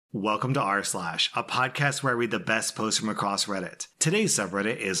Welcome to r/, a podcast where I read the best posts from across Reddit. Today's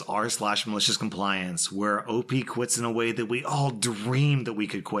subreddit is r/maliciouscompliance, where OP quits in a way that we all dreamed that we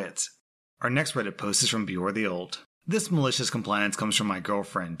could quit. Our next Reddit post is from Bjor the Old. This malicious compliance comes from my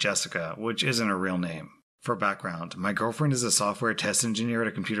girlfriend, Jessica, which isn't her real name. For background, my girlfriend is a software test engineer at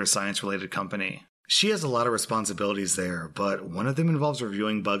a computer science-related company. She has a lot of responsibilities there, but one of them involves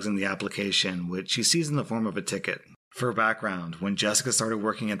reviewing bugs in the application, which she sees in the form of a ticket. For background, when Jessica started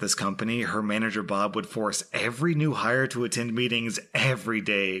working at this company, her manager Bob would force every new hire to attend meetings every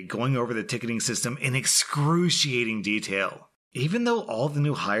day, going over the ticketing system in excruciating detail. Even though all the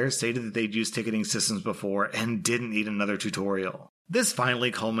new hires stated that they'd used ticketing systems before and didn't need another tutorial. This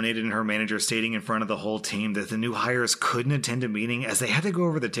finally culminated in her manager stating in front of the whole team that the new hires couldn't attend a meeting as they had to go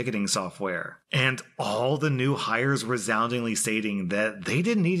over the ticketing software. And all the new hires resoundingly stating that they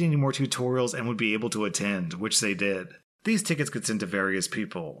didn't need any more tutorials and would be able to attend, which they did. These tickets get sent to various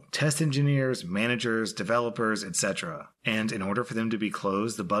people, test engineers, managers, developers, etc. And in order for them to be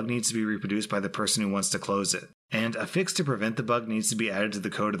closed, the bug needs to be reproduced by the person who wants to close it. And a fix to prevent the bug needs to be added to the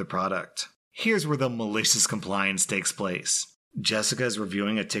code of the product. Here's where the malicious compliance takes place. Jessica is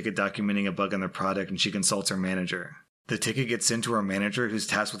reviewing a ticket documenting a bug on their product and she consults her manager. The ticket gets sent to her manager who's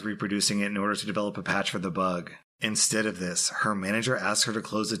tasked with reproducing it in order to develop a patch for the bug. Instead of this, her manager asks her to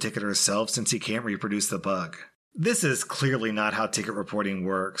close the ticket herself since he can't reproduce the bug. This is clearly not how ticket reporting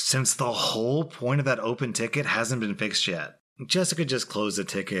works, since the whole point of that open ticket hasn't been fixed yet. Jessica just closed the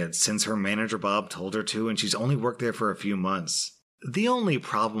ticket since her manager Bob told her to and she's only worked there for a few months. The only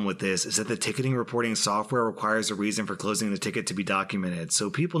problem with this is that the ticketing reporting software requires a reason for closing the ticket to be documented, so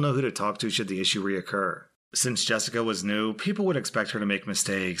people know who to talk to should the issue reoccur. Since Jessica was new, people would expect her to make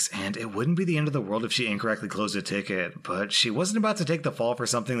mistakes, and it wouldn't be the end of the world if she incorrectly closed a ticket, but she wasn't about to take the fall for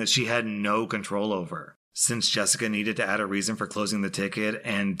something that she had no control over. Since Jessica needed to add a reason for closing the ticket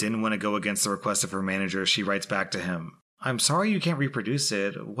and didn't want to go against the request of her manager, she writes back to him. "I'm sorry you can't reproduce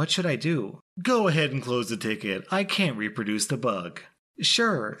it. What should I do?" "Go ahead and close the ticket. I can't reproduce the bug."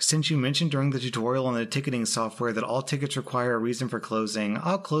 "Sure, since you mentioned during the tutorial on the ticketing software that all tickets require a reason for closing,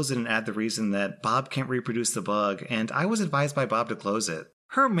 I'll close it and add the reason that Bob can't reproduce the bug, and I was advised by Bob to close it."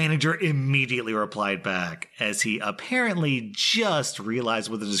 Her manager immediately replied back, as he apparently just realized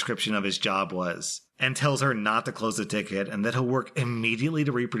what the description of his job was, and tells her not to close the ticket and that he'll work immediately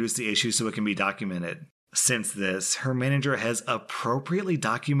to reproduce the issue so it can be documented. Since this, her manager has appropriately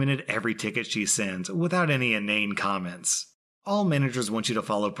documented every ticket she sends without any inane comments. All managers want you to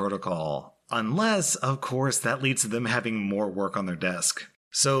follow protocol, unless, of course, that leads to them having more work on their desk.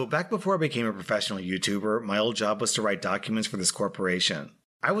 So back before I became a professional YouTuber, my old job was to write documents for this corporation.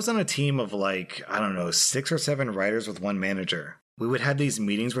 I was on a team of 6 or 7 writers with one manager. We would have these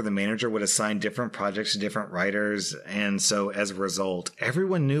meetings where the manager would assign different projects to different writers, and so as a result,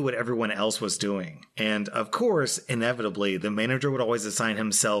 everyone knew what everyone else was doing. And of course, inevitably, the manager would always assign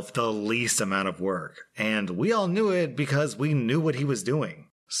himself the least amount of work. And we all knew it because we knew what he was doing.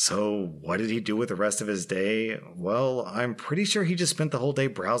 So what did he do with the rest of his day? Well, I'm pretty sure he just spent the whole day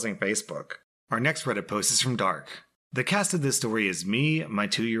browsing Facebook. Our next Reddit post is from Dark. The cast of this story is me, my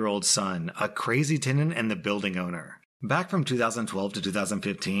 2-year-old son, a crazy tenant, and the building owner. Back from 2012 to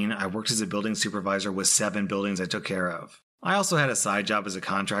 2015, I worked as a building supervisor with 7 buildings I took care of. I also had a side job as a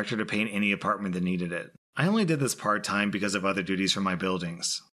contractor to paint any apartment that needed it. I only did this part-time because of other duties for my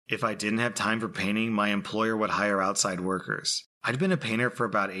buildings. If I didn't have time for painting, my employer would hire outside workers. I'd been a painter for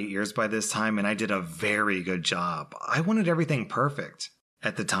about 8 years by this time, and I did a very good job. I wanted everything perfect.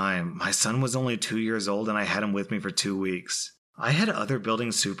 At the time, my son was only 2 years old and I had him with me for 2 weeks. I had other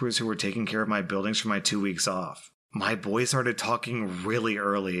building supers who were taking care of my buildings for my 2 weeks off. My boy started talking really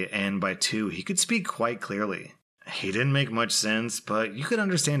early, and by 2, he could speak quite clearly. He didn't make much sense, but you could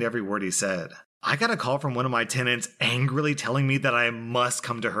understand every word he said. I got a call from one of my tenants angrily telling me that I must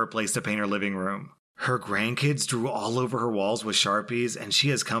come to her place to paint her living room. Her grandkids drew all over her walls with Sharpies, and she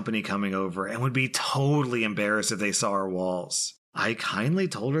has company coming over and would be totally embarrassed if they saw her walls. I kindly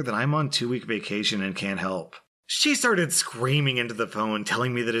told her that I'm on 2-week vacation and can't help. She started screaming into the phone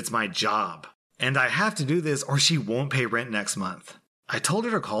telling me that it's my job. And I have to do this or she won't pay rent next month. I told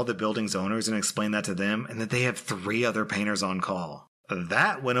her to call the building's owners and explain that to them and that they have 3 other painters on call.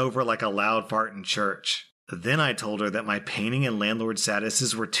 That went over like a loud fart in church. Then I told her that my painting and landlord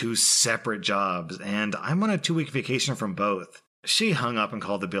statuses were 2 separate jobs and I'm on a 2-week vacation from both. She hung up and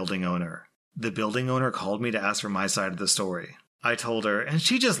called the building owner. The building owner called me to ask for my side of the story. I told her and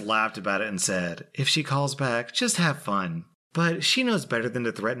she just laughed about it and said, "If she calls back, just have fun." But she knows better than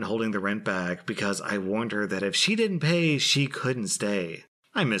to threaten holding the rent back because I warned her that if she didn't pay, she couldn't stay.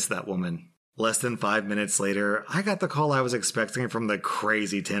 I miss that woman. Less than 5 minutes later, I got the call I was expecting from the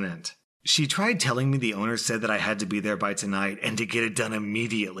crazy tenant. She tried telling me the owner said that I had to be there by tonight and to get it done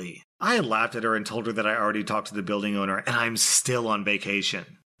immediately. I laughed at her and told her that I already talked to the building owner and I'm still on vacation.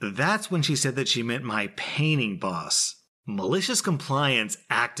 That's when she said that she meant my painting boss. Malicious compliance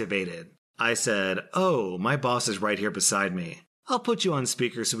activated. I said, "Oh, my boss is right here beside me. I'll put you on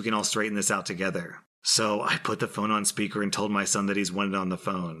speaker so we can all straighten this out together." So I put the phone on speaker and told my son that he's wanted on the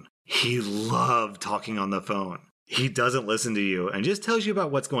phone. He loved talking on the phone. He doesn't listen to you and just tells you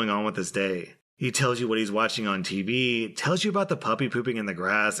about what's going on with his day. He tells you what he's watching on TV, tells you about the puppy pooping in the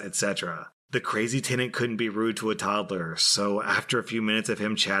grass, etc. The crazy tenant couldn't be rude to a toddler, so after a few minutes of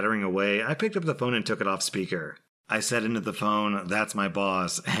him chattering away, I picked up the phone and took it off speaker. I said into the phone, "That's my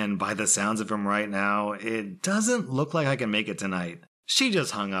boss, and by the sounds of him right now, it doesn't look like I can make it tonight." She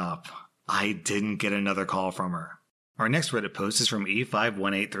just hung up. I didn't get another call from her. Our next Reddit post is from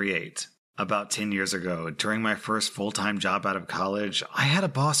E51838. About 10 years ago, during my first full-time job out of college, I had a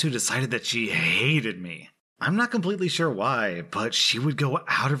boss who decided that she hated me. I'm not completely sure why, but she would go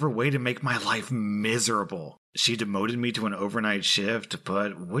out of her way to make my life miserable. She demoted me to an overnight shift,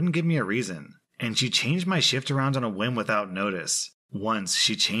 but wouldn't give me a reason. And she changed my shift around on a whim without notice. Once,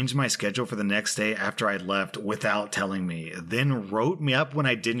 she changed my schedule for the next day after I left without telling me, then wrote me up when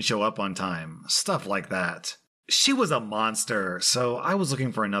I didn't show up on time. Stuff like that. She was a monster, so I was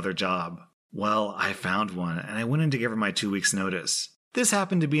looking for another job. Well, I found one, and I went in to give her my 2 weeks' notice. This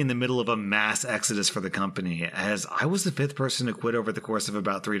happened to be in the middle of a mass exodus for the company, as I was the 5th person to quit over the course of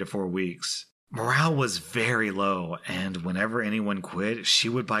about 3 to 4 weeks. Morale was very low, and whenever anyone quit, she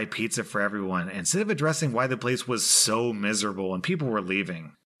would buy pizza for everyone instead of addressing why the place was so miserable and people were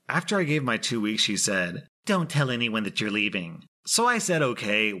leaving. After I gave my 2 weeks, she said, "Don't tell anyone that you're leaving." So I said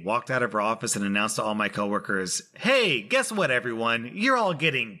okay, walked out of her office and announced to all my coworkers, "Hey, guess what everyone? You're all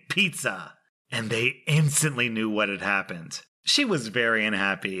getting pizza." And they instantly knew what had happened. She was very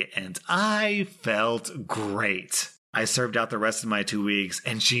unhappy, and I felt great. I served out the rest of my 2 weeks,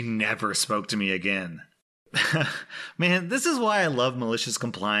 and she never spoke to me again. Man, this is why I love malicious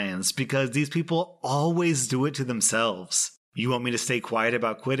compliance, because these people always do it to themselves. You want me to stay quiet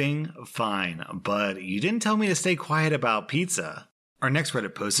about quitting? Fine, but you didn't tell me to stay quiet about pizza. Our next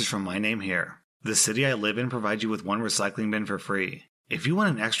Reddit post is from My Name Here. The city I live in provides you with one recycling bin for free. If you want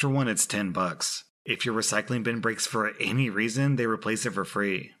an extra one, it's $10. If your recycling bin breaks for any reason, they replace it for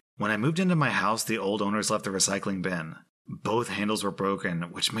free. When I moved into my house, the old owners left the recycling bin. Both handles were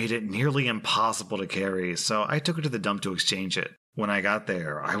broken, which made it nearly impossible to carry, so I took it to the dump to exchange it. When I got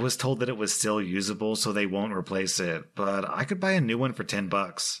there, I was told that it was still usable, so they won't replace it, but I could buy a new one for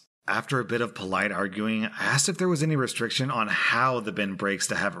 $10. After a bit of polite arguing, I asked if there was any restriction on how the bin breaks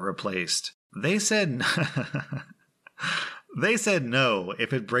to have it replaced. They said no,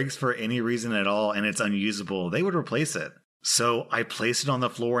 if it breaks for any reason at all and it's unusable, they would replace it. So I placed it on the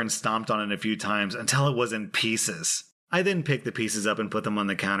floor and stomped on it a few times until it was in pieces. I then picked the pieces up and put them on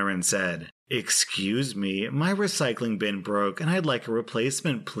the counter and said, "Excuse me, my recycling bin broke and I'd like a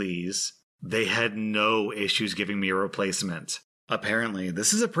replacement, please." They had no issues giving me a replacement. Apparently,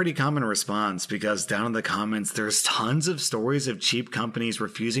 this is a pretty common response because down in the comments there's tons of stories of cheap companies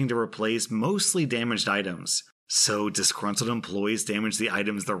refusing to replace mostly damaged items. So disgruntled employees damage the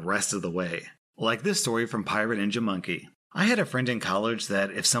items the rest of the way. Like this story from Pirate Ninja Monkey. I had a friend in college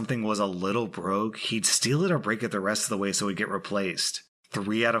that if something was a little broke, he'd steal it or break it the rest of the way so it'd get replaced.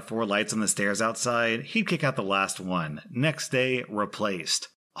 3 out of 4 lights on the stairs outside, he'd kick out the last one. Next day, replaced.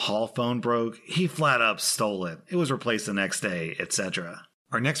 Hall phone broke, he flat up stole it. It was replaced the next day, etc.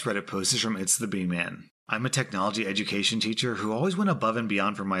 Our next Reddit post is from It's the B-Man. I'm a technology education teacher who always went above and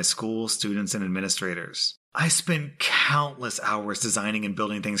beyond for my school, students, and administrators. I spent countless hours designing and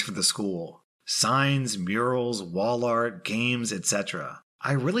building things for the school. Signs, murals, wall art, games, etc.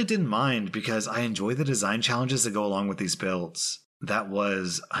 I really didn't mind because I enjoy the design challenges that go along with these builds. That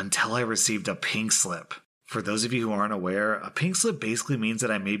was until I received a pink slip. For those of you who aren't aware, a pink slip basically means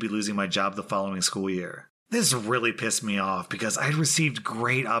that I may be losing my job the following school year. This really pissed me off because I had received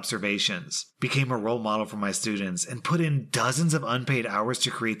great observations, became a role model for my students, and put in dozens of unpaid hours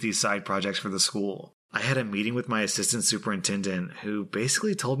to create these side projects for the school. I had a meeting with my assistant superintendent who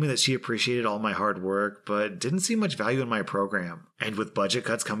basically told me that she appreciated all my hard work but didn't see much value in my program. And with budget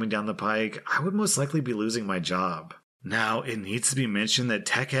cuts coming down the pike, I would most likely be losing my job. Now, it needs to be mentioned that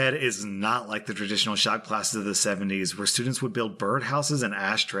Tech Ed is not like the traditional shop classes of the 70s where students would build birdhouses and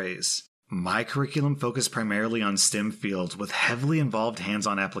ashtrays. My curriculum focused primarily on STEM fields with heavily involved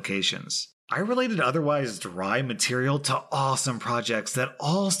hands-on applications. I related otherwise dry material to awesome projects that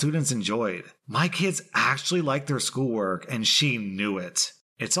all students enjoyed. My kids actually liked their schoolwork, and she knew it.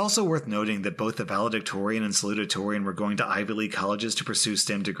 It's also worth noting that both the valedictorian and salutatorian were going to Ivy League colleges to pursue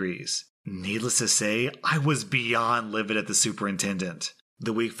STEM degrees. Needless to say, I was beyond livid at the superintendent.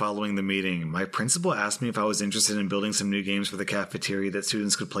 The week following the meeting, my principal asked me if I was interested in building some new games for the cafeteria that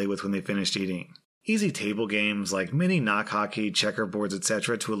students could play with when they finished eating. Easy table games like mini knock hockey, checkerboards,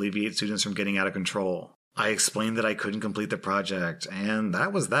 etc. to alleviate students from getting out of control. I explained that I couldn't complete the project, and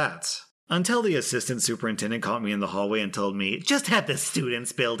that was that. Until the assistant superintendent caught me in the hallway and told me, "Just have the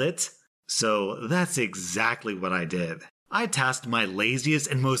students build it." So that's exactly what I did. I tasked my laziest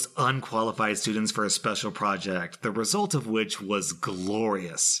and most unqualified students for a special project, the result of which was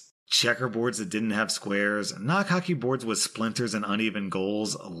glorious. Checkerboards that didn't have squares, knock hockey boards with splinters and uneven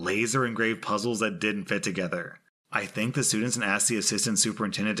goals, laser engraved puzzles that didn't fit together. I thanked the students and asked the assistant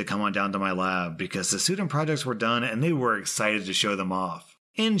superintendent to come on down to my lab because the student projects were done and they were excited to show them off.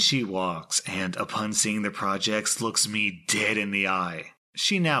 In she walks, and upon seeing the projects, looks me dead in the eye.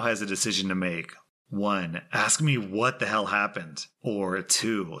 She now has a decision to make. 1. Ask me what the hell happened. Or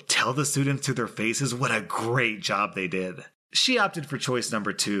 2. Tell the students to their faces what a great job they did. She opted for choice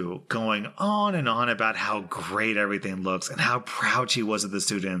number 2, going on and on about how great everything looks and how proud she was of the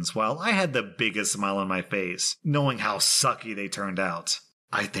students, while I had the biggest smile on my face, knowing how sucky they turned out.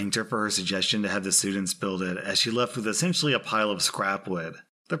 I thanked her for her suggestion to have the students build it, as she left with essentially a pile of scrap wood.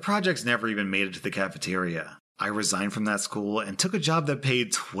 The projects never even made it to the cafeteria. I resigned from that school and took a job that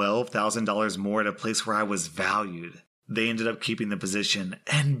paid $12,000 more at a place where I was valued. They ended up keeping the position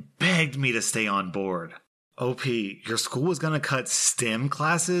and begged me to stay on board. OP, your school was going to cut STEM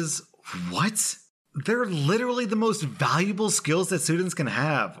classes? What? They're literally the most valuable skills that students can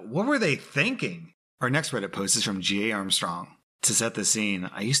have. What were they thinking? Our next Reddit post is from G.A. Armstrong. To set the scene,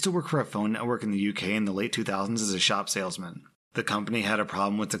 I used to work for a phone network in the UK in the late 2000s as a shop salesman. The company had a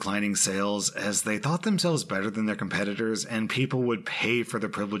problem with declining sales as they thought themselves better than their competitors and people would pay for the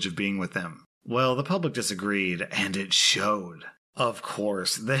privilege of being with them. Well, the public disagreed, and it showed. Of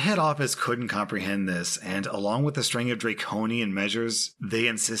course, the head office couldn't comprehend this, and along with a string of draconian measures, they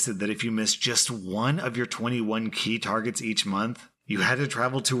insisted that if you missed just one of your 21 key targets each month, you had to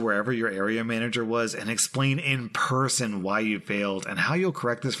travel to wherever your area manager was and explain in person why you failed and how you'll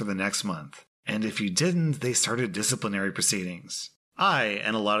correct this for the next month. And if you didn't, they started disciplinary proceedings. I,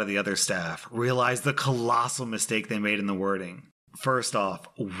 and a lot of the other staff, realized the colossal mistake they made in the wording. First off,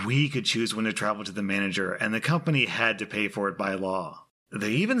 we could choose when to travel to the manager, and the company had to pay for it by law.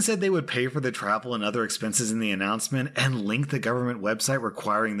 They even said they would pay for the travel and other expenses in the announcement and link the government website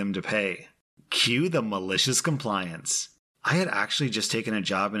requiring them to pay. Cue the malicious compliance. I had actually just taken a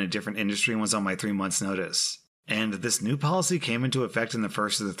job in a different industry and was on my 3 months notice. And this new policy came into effect in the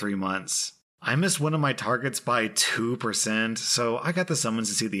first of the 3 months. I missed one of my targets by 2%, so I got the summons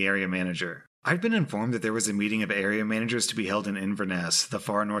to see the area manager. I'd been informed that there was a meeting of area managers to be held in Inverness, the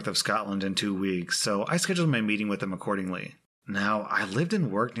far north of Scotland, in 2 weeks, so I scheduled my meeting with them accordingly. Now, I lived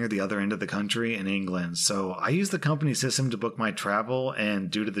and worked near the other end of the country in England, so I used the company system to book my travel,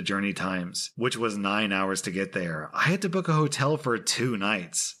 and due to the journey times, which was 9 hours to get there, I had to book a hotel for 2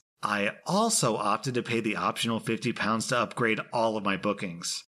 nights. I also opted to pay the optional £50 to upgrade all of my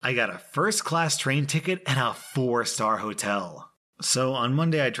bookings. I got a first-class train ticket and a 4-star hotel. So on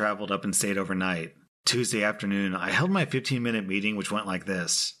Monday I traveled up and stayed overnight. Tuesday afternoon I held my 15-minute meeting, which went like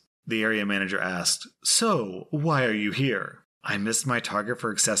this. The area manager asked, "So, why are you here?" I missed my target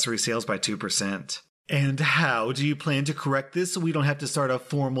for accessory sales by 2%. "And how do you plan to correct this so we don't have to start a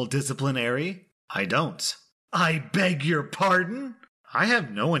formal disciplinary?" "I don't." "I beg your pardon?" I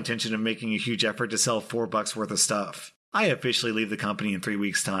have no intention of making a huge effort to sell $4 worth of stuff. I officially leave the company in 3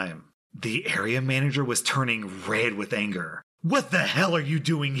 weeks' time. The area manager was turning red with anger. "What the hell are you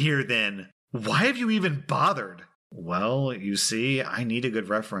doing here then? Why have you even bothered?" "Well, you see, I need a good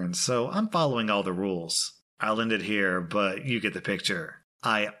reference, so I'm following all the rules." I'll end it here, but you get the picture.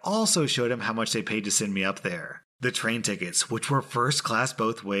 I also showed him how much they paid to send me up there. The train tickets, which were first class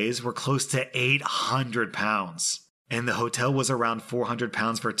both ways, were close to £800. And the hotel was around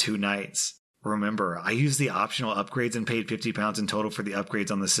 £400 for 2 nights. Remember, I used the optional upgrades and paid £50 in total for the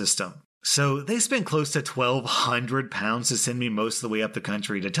upgrades on the system. So they spent close to £1,200 to send me most of the way up the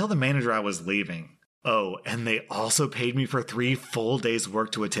country to tell the manager I was leaving. Oh, and they also paid me for 3 full days'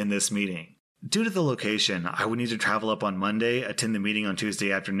 work to attend this meeting. Due to the location, I would need to travel up on Monday, attend the meeting on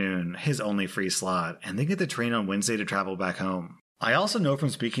Tuesday afternoon, his only free slot, and then get the train on Wednesday to travel back home. I also know from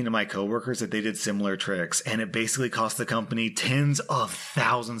speaking to my coworkers that they did similar tricks, and it basically cost the company tens of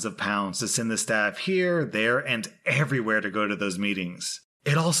thousands of pounds to send the staff here, there, and everywhere to go to those meetings.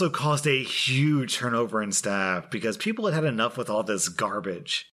 It also caused a huge turnover in staff because people had had enough with all this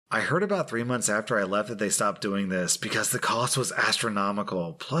garbage. I heard about 3 months after I left that they stopped doing this because the cost was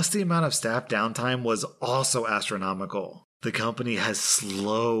astronomical, plus the amount of staff downtime was also astronomical. The company has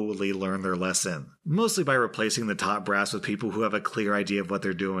slowly learned their lesson, mostly by replacing the top brass with people who have a clear idea of what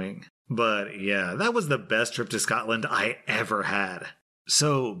they're doing. But yeah, that was the best trip to Scotland I ever had.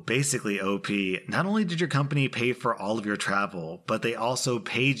 So basically, OP, not only did your company pay for all of your travel, but they also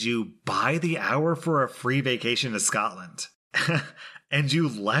paid you by the hour for a free vacation to Scotland. And you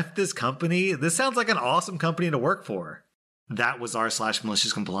left this company? This sounds like an awesome company to work for. That was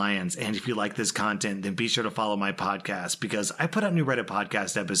r/malicious-compliance, and if you like this content, then be sure to follow my podcast because I put out new Reddit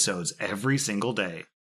podcast episodes every single day.